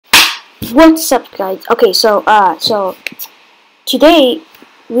What's up, guys? Okay, so today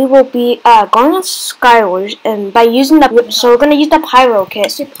we will be going on Skywars, and by using we're gonna use the pyro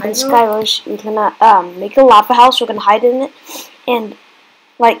kit. In Skywars, we're gonna make a lava house. We're gonna hide in it, and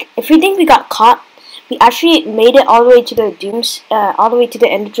like if we think we got caught, we actually made it all the way to the all the way to the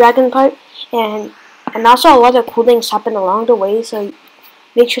Ender Dragon part, and also a lot of cool things happened along the way. So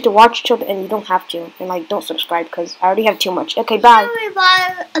make sure to watch till the end. You don't have to, and like don't subscribe because I already have too much. Okay, bye. We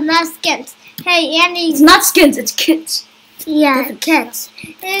bought enough skins. Hey, Andy. It's not skins. It's kits. Yeah, kits.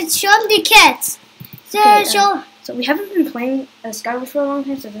 Show them the kits. So we haven't been playing Skywars for a long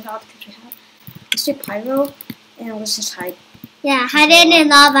time, so this is all the kits we have. Let's do pyro, and let's just hide. Yeah, hide in the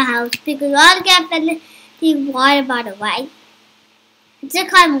lava house because we want to get the water bottle, right? It's a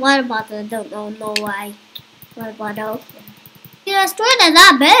kind of water bottle. I don't know why. Water bottle. Yeah, destroyed it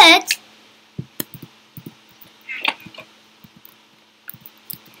that bit.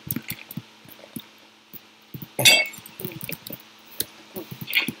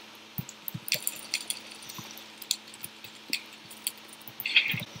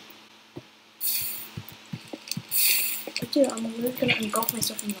 Dude, I'm really gonna engulf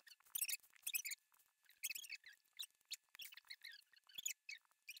myself in the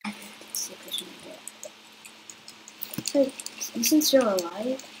Hey, Eason's still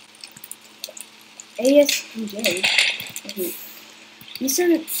alive? ASJ. Okay.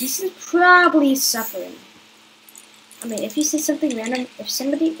 Eason's probably suffering. I mean, if he says something random,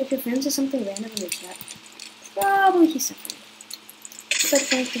 if your friend says something random in the chat, probably he's suffering. It's like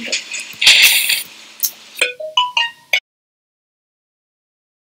funny thing.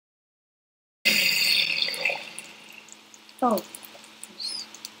 Oh,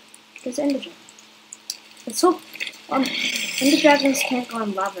 there's Ender Dragon. Let's hope Ender Dragons can't go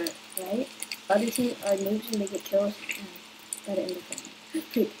on lava, right? Other team or noobs and they get killed by the Ender Dragon.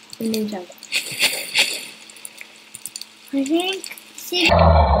 Wait, the name tag. I think. See.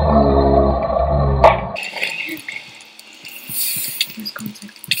 Let's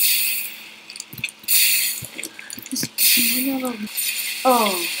contact.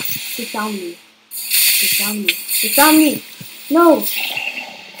 Oh, they found me. They found me. They found me! No!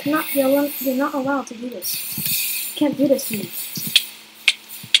 You're not allowed to do this. You can't do this to me.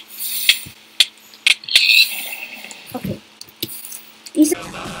 Okay. Eason.